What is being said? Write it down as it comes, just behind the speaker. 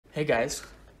Hey guys,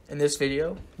 in this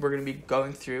video we're going to be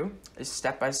going through a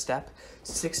step-by-step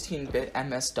 16-bit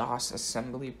MS-DOS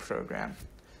assembly program.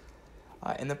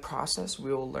 In the process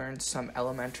we will learn some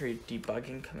elementary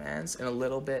debugging commands and a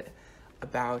little bit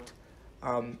about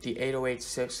the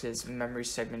 8086's memory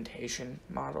segmentation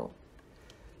model.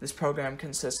 This program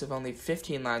consists of only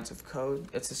 15 lines of code.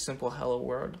 It's a simple hello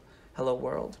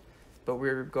world, but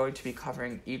we're going to be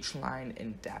covering each line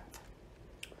in depth.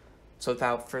 So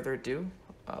without further ado,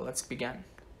 let's begin.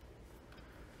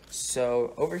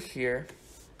 So over here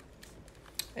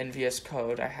in VS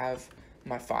Code, I have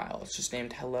my file. It's just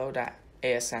named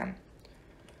hello.asm.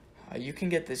 You can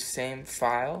get the same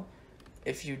file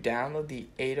if you download the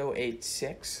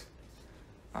 8086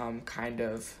 kind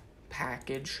of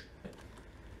package.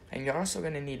 And you're also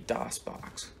going to need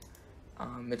DOSBox.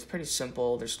 It's pretty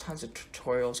simple. There's tons of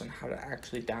tutorials on how to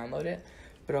actually download it,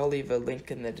 but I'll leave a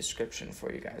link in the description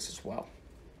for you guys as well.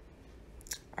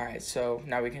 Alright, so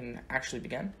now we can actually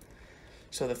begin.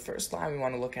 So the first line we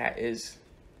want to look at is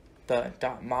the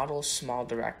 .model small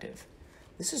directive.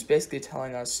 This is basically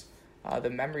telling us the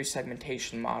memory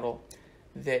segmentation model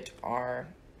that our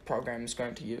program is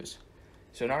going to use.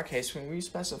 So in our case, when we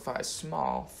specify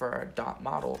small for our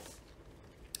 .model,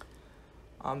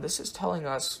 this is telling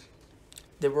us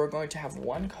that we're going to have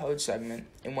one code segment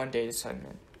and one data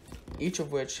segment, each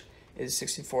of which is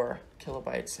 64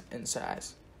 kilobytes in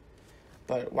size.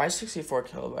 But why 64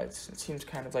 kilobytes? It seems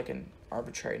kind of like an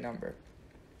arbitrary number.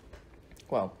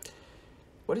 Well,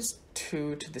 what is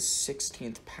 2 to the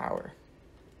 16th power?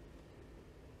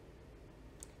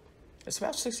 It's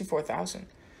about 64,000.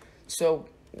 So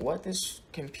what this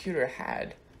computer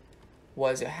had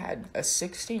was it had a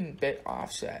 16-bit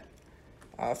offset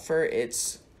for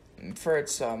its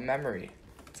memory,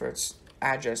 for its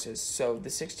addresses. So the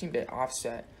 16-bit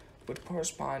offset would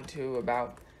correspond to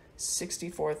about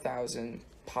 64,000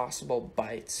 possible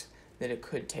bytes that it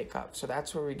could take up. So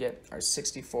that's where we get our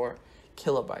 64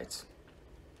 kilobytes.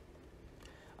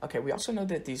 Okay, we also know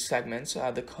that these segments,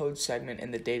 the code segment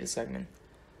and the data segment,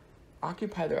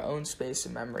 occupy their own space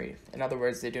in memory. In other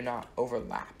words, they do not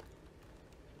overlap.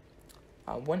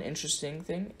 One interesting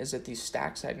thing is that the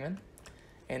stack segment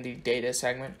and the data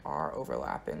segment are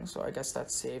overlapping, so I guess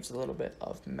that saves a little bit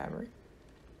of memory.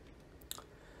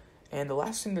 And the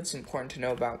last thing that's important to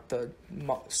know about the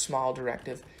small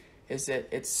directive is that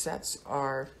it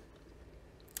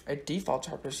defaults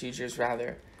our procedures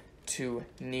rather to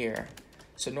near.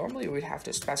 So normally we'd have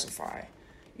to specify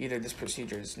either this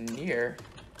procedure is near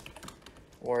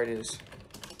or it is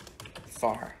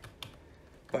far.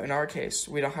 But in our case,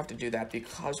 we don't have to do that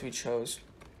because we chose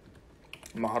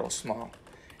model small.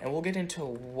 And we'll get into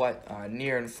what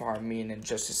near and far mean in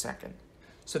just a second.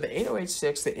 So the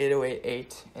 8086, the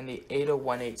 8088, and the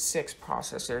 80186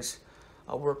 processors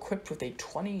were equipped with a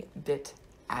 20-bit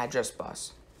address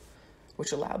bus,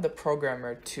 which allowed the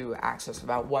programmer to access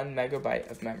about 1 megabyte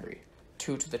of memory,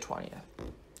 2 to the 20th.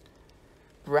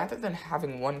 Rather than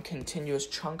having one continuous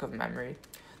chunk of memory,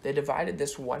 they divided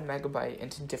this 1 megabyte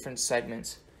into different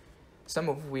segments, some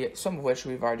of which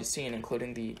we've already seen,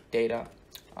 including the data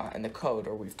and the code,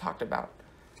 or we've talked about.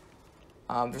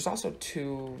 There's also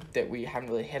two that we haven't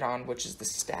really hit on, which is the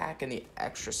stack and the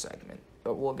extra segment,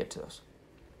 but we'll get to those.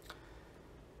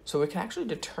 So we can actually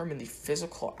determine the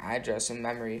physical address and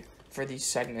memory for these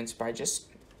segments by just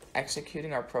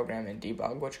executing our program in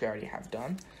debug, which we already have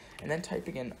done, and then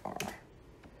typing in R.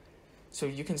 So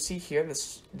you can see here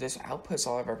this outputs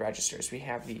all of our registers. We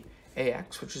have the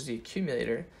AX, which is the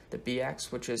accumulator, the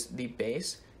BX, which is the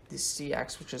base, the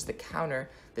CX, which is the counter,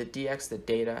 the DX, the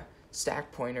data,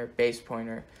 stack pointer, base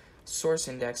pointer, source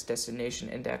index, destination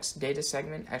index, data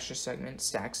segment, extra segment,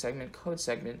 stack segment, code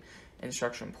segment,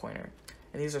 instruction pointer.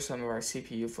 And these are some of our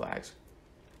CPU flags.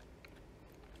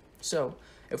 So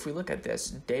if we look at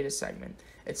this data segment,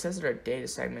 it says that our data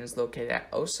segment is located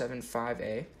at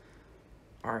 075A,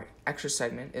 our extra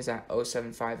segment is at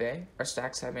 075A, our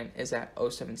stack segment is at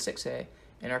 076A,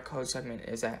 and our code segment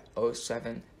is at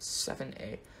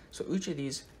 077A. So each of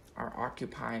these are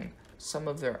occupying some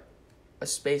of their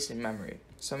space in memory,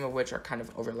 some of which are kind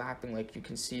of overlapping. Like you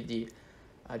can see the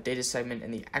data segment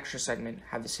and the extra segment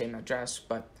have the same address,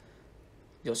 but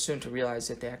you'll soon to realize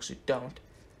that they actually don't.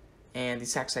 And the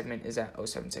stack segment is at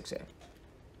 076A.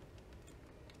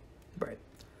 Right.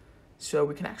 So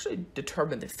we can actually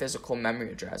determine the physical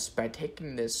memory address by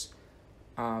taking this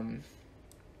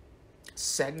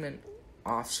segment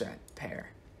offset pair.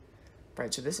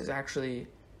 Right. So this is actually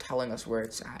telling us where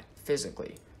it's at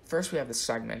physically. First, we have the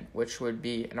segment, which would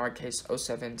be, in our case,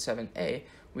 077A.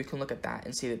 We can look at that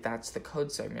and see that that's the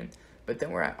code segment. But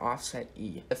then we're at offset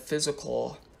E. The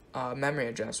physical memory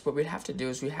address, what we'd have to do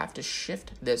is we have to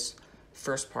shift this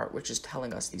first part, which is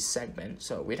telling us the segment.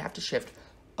 So we'd have to shift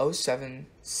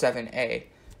 077A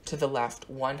to the left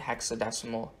one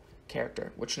hexadecimal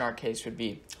character, which in our case would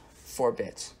be 4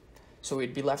 bits. So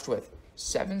we'd be left with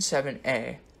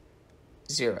 77A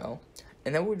 0,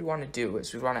 and then what we'd want to do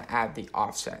is we'd want to add the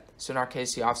offset. So in our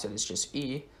case, the offset is just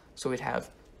E, so we'd have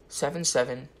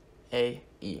 77AE.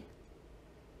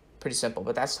 Pretty simple,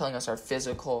 but that's telling us our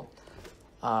physical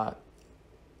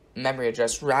memory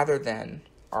address rather than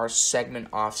our segment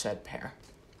offset pair.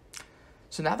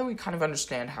 So now that we kind of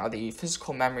understand how the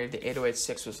physical memory of the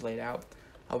 8086 was laid out,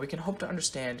 we can hope to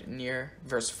understand near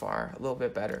versus far a little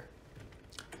bit better.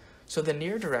 So the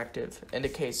near directive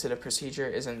indicates that a procedure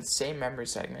is in the same memory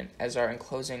segment as our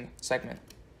enclosing segment.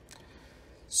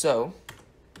 So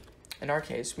in our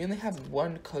case, we only have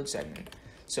one code segment.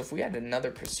 So if we had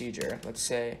another procedure, let's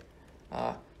say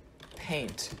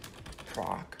paint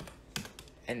proc,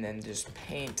 and then just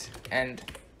paint end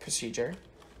procedure,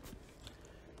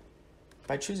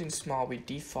 by choosing small, we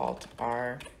default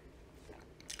our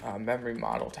memory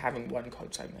model to having one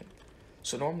code segment.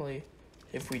 So normally,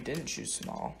 if we didn't choose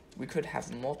small, we could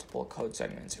have multiple code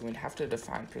segments, and we'd have to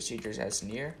define procedures as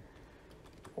near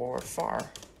or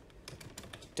far,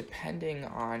 depending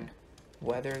on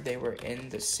whether they were in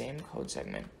the same code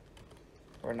segment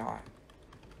or not.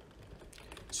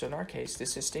 So in our case,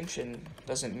 this distinction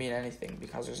doesn't mean anything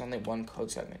because there's only one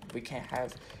code segment. We can't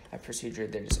have a procedure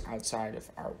that is outside of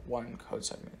our one code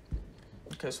segment.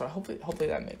 Okay, so hopefully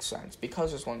that makes sense.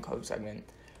 Because there's one code segment,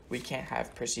 we can't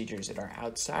have procedures that are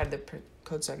outside the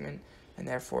code segment, and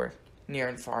therefore near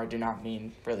and far do not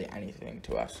mean really anything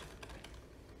to us.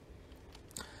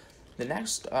 The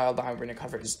next line we're going to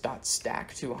cover is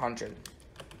 .stack200.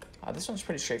 This one's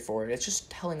pretty straightforward. It's just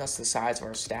telling us the size of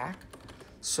our stack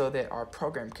so that our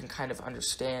program can kind of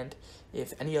understand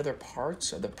if any other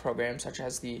parts of the program, such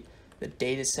as the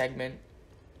data segment,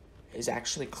 is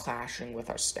actually clashing with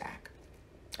our stack.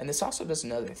 And this also does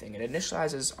another thing. It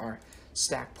initializes our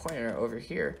stack pointer over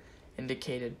here,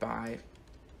 indicated by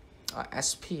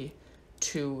SP,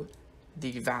 to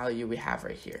the value we have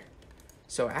right here.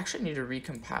 So I actually need to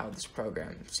recompile this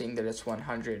program, seeing that it's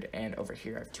 100 and over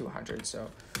here I have 200. So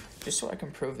just so I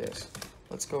can prove this,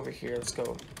 let's go over here, let's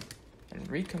go and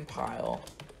recompile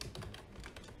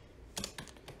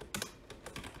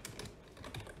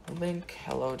link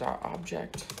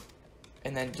hello.object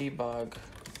and then debug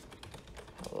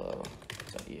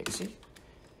hello.exe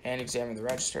and examine the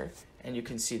register, and you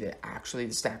can see that actually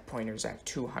the stack pointer is at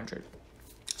 200.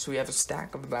 So we have a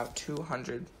stack of about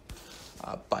 200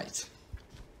 bytes.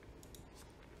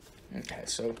 Okay,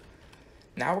 so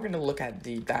now we're going to look at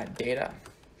that data.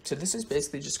 So this is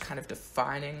basically just kind of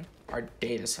defining our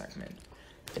data segment.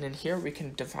 And in here we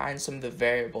can define some of the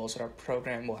variables that our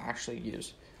program will actually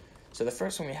use. So the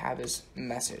first one we have is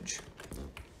message.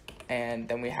 And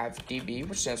then we have DB,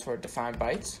 which stands for defined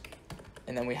bytes.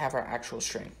 And then we have our actual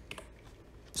string.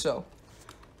 So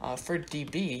for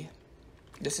DB,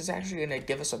 this is actually going to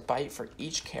give us a byte for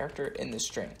each character in the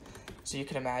string. So you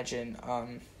can imagine,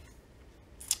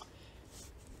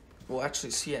 we'll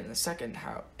actually see it in a second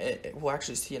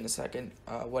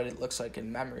what it looks like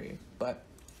in memory. But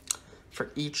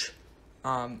for each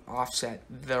offset,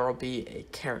 there will be a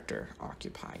character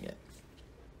occupying it.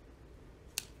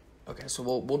 Okay, so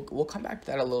we'll come back to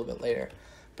that a little bit later.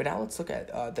 But now let's look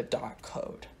at the dot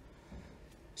code.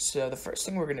 So the first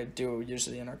thing we're going to do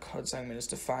usually in our code segment is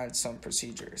define some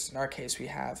procedures. In our case, we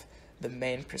have the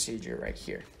main procedure right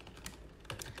here.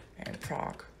 And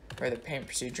proc, or the paint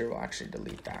procedure, will actually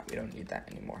delete that. We don't need that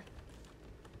anymore.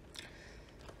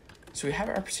 So we have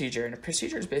our procedure, and a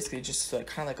procedure is basically just kind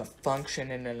of like a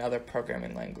function in another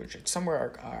programming language. It's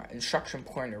somewhere our instruction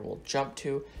pointer will jump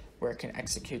to where it can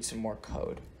execute some more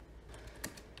code.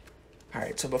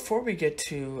 Alright, so before we get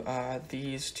to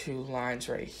these two lines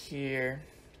right here,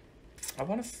 I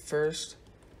want to first,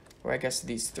 or I guess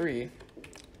these three,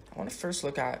 I want to first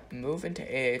look at move into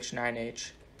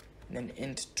AH9H and then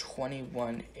into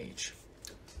 21H.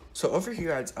 So over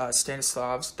here at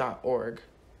stanislavs.org,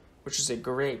 which is a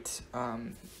great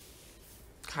kind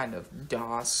of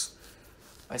DOS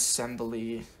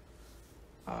assembly,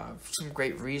 some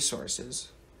great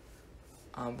resources,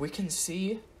 we can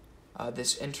see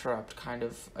this interrupt, kind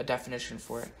of a definition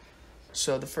for it.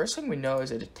 So the first thing we know is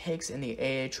that it takes in the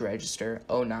AH register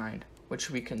 09, which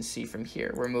we can see from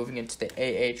here. We're moving into the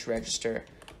AH register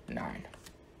 9.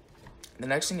 The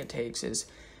next thing it takes is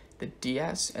the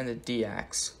DS and the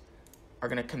DX are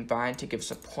going to combine to give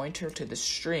us a pointer to the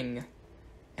string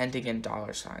ending in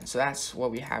 $. So that's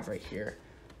what we have right here,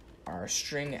 our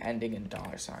string ending in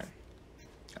 $.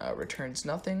 returns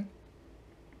nothing,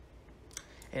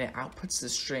 and it outputs the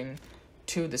string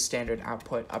to the standard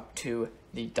output up to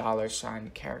the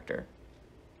 $sign character.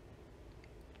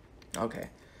 Okay,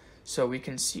 so we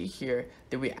can see here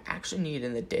that we actually need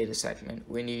in the data segment,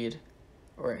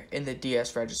 or in the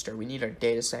DS register, we need our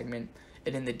data segment,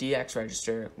 and in the DX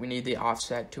register, we need the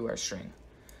offset to our string.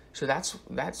 So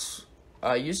that's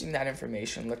using that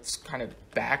information, let's kind of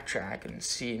backtrack and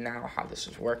see now how this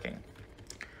is working.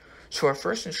 So our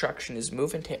first instruction is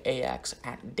move into AX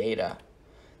at data.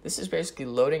 This is basically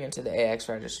loading into the AX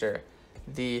register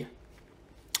the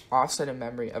offset in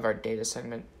memory of our data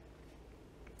segment.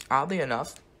 Oddly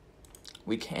enough,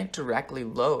 we can't directly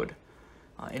load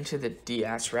into the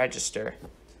DS register,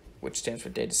 which stands for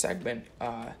data segment,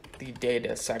 the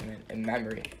data segment in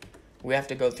memory. We have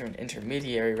to go through an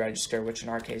intermediary register, which in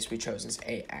our case we chose as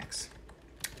AX.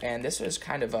 And this was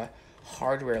kind of a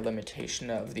hardware limitation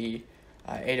of the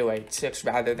 8086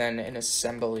 rather than an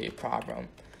assembly problem.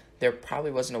 There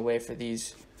probably wasn't a way for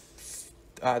these,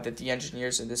 that the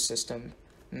engineers of this system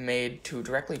made to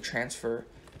directly transfer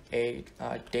a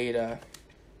data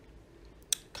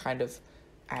kind of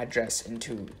address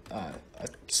into a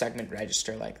segment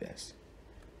register like this.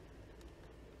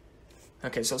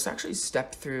 Okay, so let's actually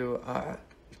step through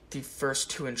the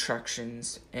first two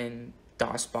instructions in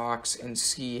DOSBox and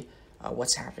see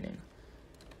what's happening.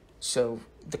 So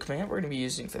the command we're going to be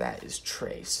using for that is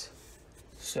trace.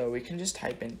 So we can just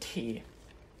type in T,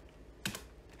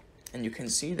 and you can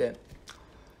see that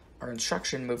our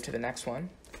instruction moved to the next one.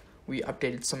 We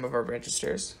updated some of our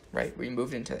registers, right? We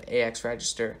moved into the AX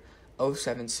register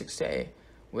 076A,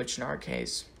 which in our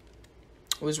case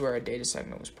was where our data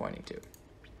segment was pointing to.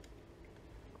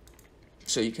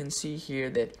 So you can see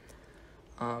here that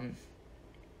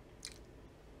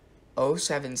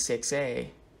 076A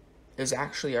is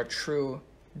actually our true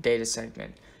data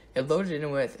segment. It loaded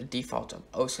in with a default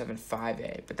of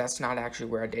 075A, but that's not actually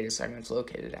where our data segment is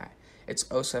located at. It's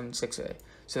 076A.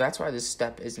 So that's why this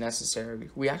step is necessary.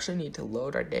 We actually need to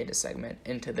load our data segment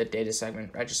into the data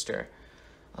segment register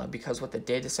because what the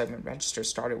data segment register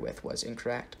started with was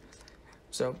incorrect.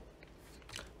 So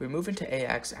we move into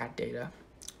AX at data,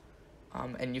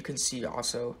 and you can see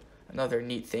also another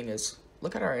neat thing is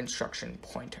look at our instruction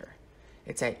pointer.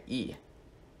 It's at E.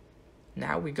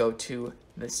 Now we go to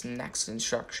this next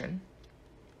instruction,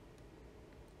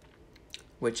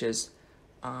 which is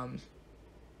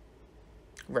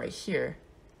right here,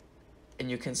 and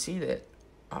you can see that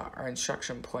our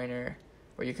instruction pointer,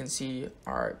 where you can see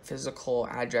our physical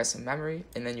address in memory,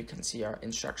 and then you can see our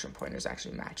instruction pointer is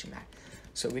actually matching that.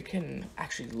 So we can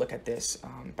actually look at this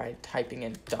by typing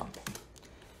in dump,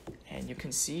 and you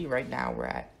can see right now we're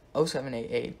at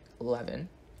 078811.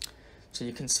 So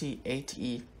you can see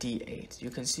 8ED8. You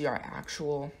can see our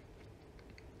actual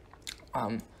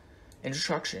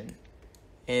instruction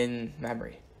in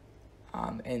memory.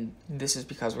 And this is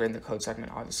because we're in the code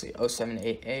segment, obviously,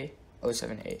 078A,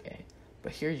 078A.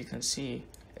 But here you can see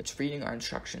it's reading our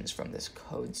instructions from this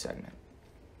code segment.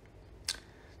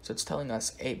 So it's telling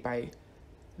us 8 by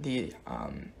the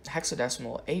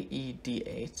hexadecimal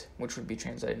 8ED8, which would be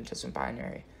translated into some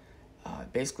binary.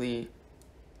 Basically,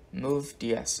 move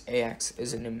DS AX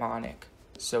is a mnemonic,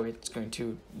 so it's going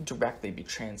to directly be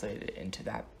translated into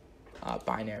that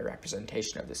binary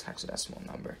representation of this hexadecimal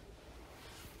number.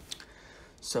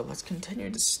 So let's continue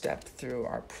to step through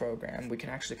our program. We can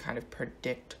actually kind of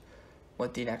predict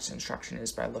what the next instruction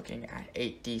is by looking at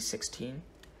 8D16.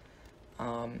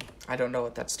 I don't know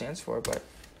what that stands for, but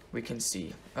we can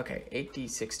see. Okay,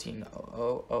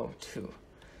 8D160002.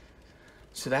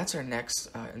 So that's our next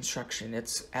instruction.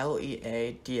 It's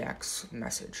LEA DX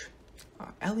message.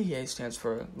 LEA stands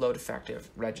for load effective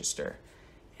register.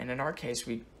 And in our case,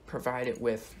 we provide it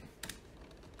with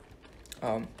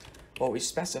what we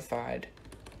specified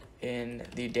in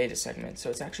the data segment. So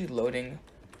it's actually loading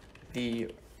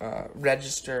the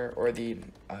register, or the,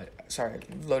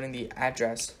 loading the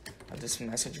address of this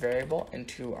message variable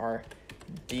into our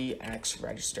DX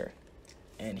register.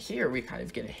 And here we kind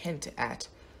of get a hint at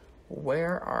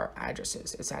where our address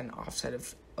is. It's at an offset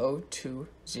of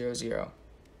 0200.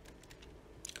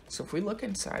 So if we look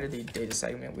inside of the data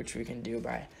segment, which we can do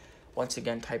by once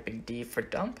again typing D for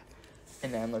dump,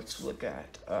 and then let's look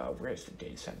at where's the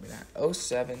data segment at,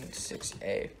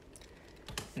 076A,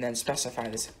 and then specify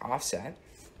this offset,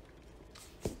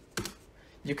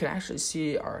 you can actually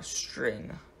see our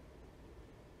string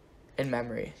in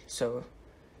memory. So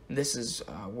this is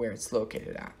where it's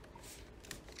located at.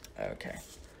 Okay.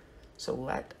 So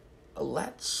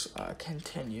let's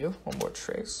continue one more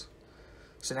trace.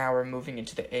 So now we're moving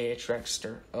into the AH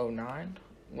register 09.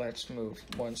 Let's move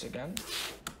once again.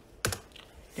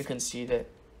 you can see that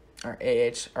our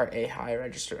A high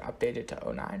register updated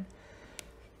to 09.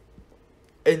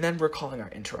 And then we're calling our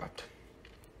interrupt.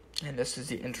 And this is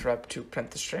the interrupt to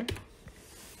print the string.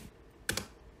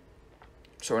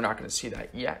 So we're not going to see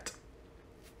that yet.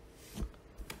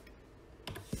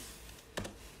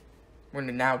 We're going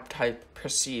to now type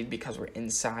proceed because we're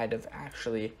inside of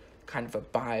actually kind of a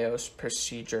BIOS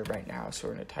procedure right now. So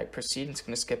we're going to type proceed, and it's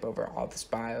going to skip over all this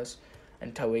BIOS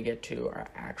until we get to our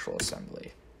actual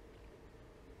assembly.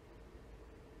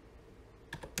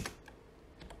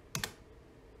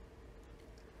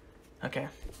 Okay,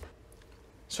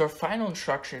 so our final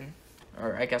instruction,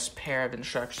 or I guess pair of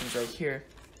instructions right here,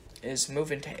 is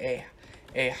move into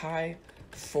A high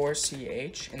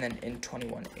 4CH and then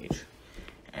int21H.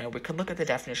 And we could look at the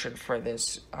definition for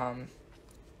this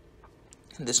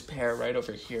this pair right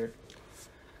over here.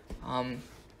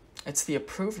 It's the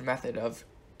approved method of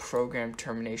program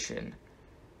termination.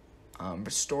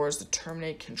 Restores the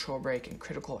terminate, control break, and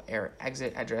critical error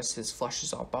exit addresses,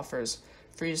 flushes all buffers,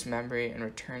 frees memory, and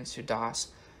returns to DOS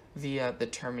via the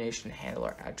termination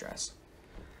handler address.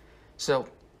 So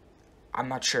I'm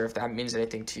not sure if that means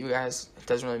anything to you guys. It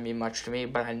doesn't really mean much to me,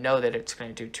 but I know that it's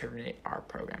going to do terminate our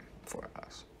program for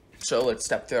us. So let's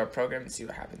step through our program and see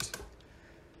what happens.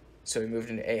 So we moved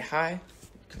into A high. You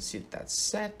can see that that's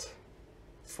set.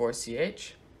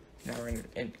 4CH. Now we're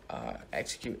going to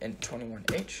execute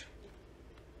int21H.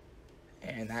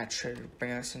 And that should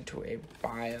bring us into a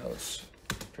BIOS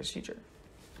procedure.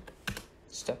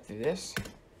 Step through this.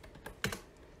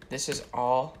 This is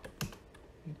all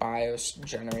BIOS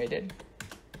generated.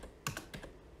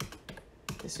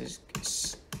 This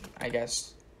is, I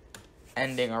guess,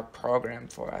 ending our program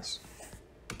for us.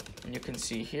 And you can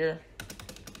see here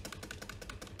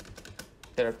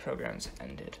that our program's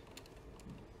ended.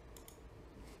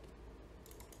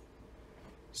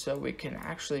 So we can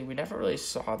actually, we never really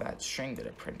saw that string that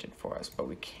it printed for us, but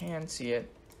we can see it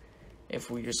if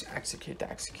we just execute the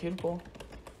executable.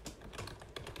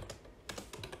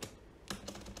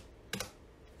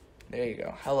 There you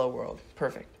go, hello world,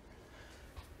 perfect.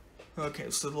 Okay,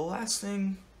 so the last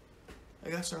thing, I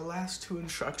guess our last two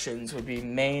instructions would be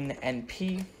main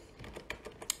NP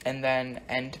and then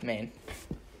end main.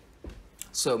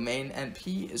 So main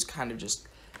NP is kind of just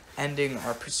ending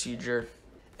our procedure.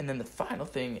 And then the final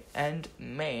thing, end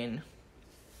main,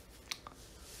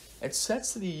 it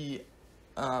sets the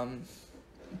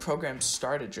program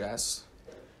start address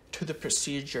to the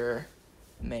procedure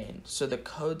main. So the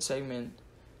code segment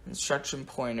instruction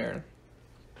pointer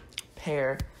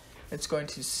pair, it's going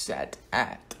to set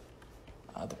at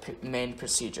the main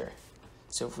procedure.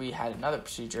 So if we had another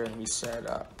procedure and we said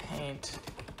paint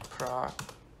proc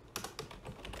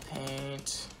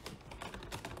paint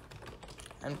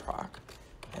and proc,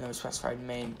 and then we specified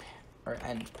main or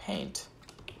end paint,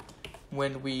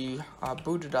 when we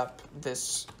booted up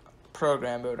this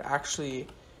program, it would actually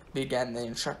begin the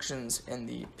instructions in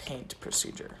the paint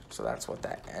procedure. So that's what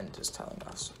that end is telling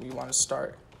us. We want to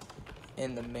start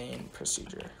in the main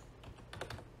procedure.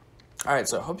 Alright,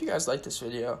 so I hope you guys liked this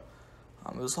video.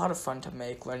 It was a lot of fun to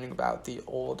make, learning about the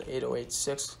old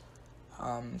 808.6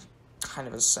 kind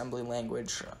of assembly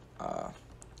language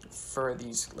for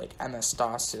these like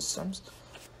MS-DOS systems.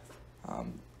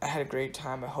 I had a great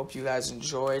time. I hope you guys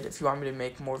enjoyed. If you want me to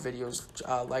make more videos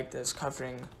like this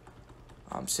covering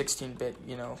 16-bit,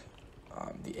 you know,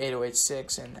 the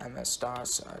 808.6 and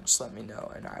MS-DOS, just let me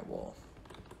know and I will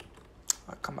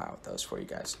come out with those for you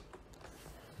guys.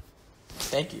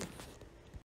 Thank you.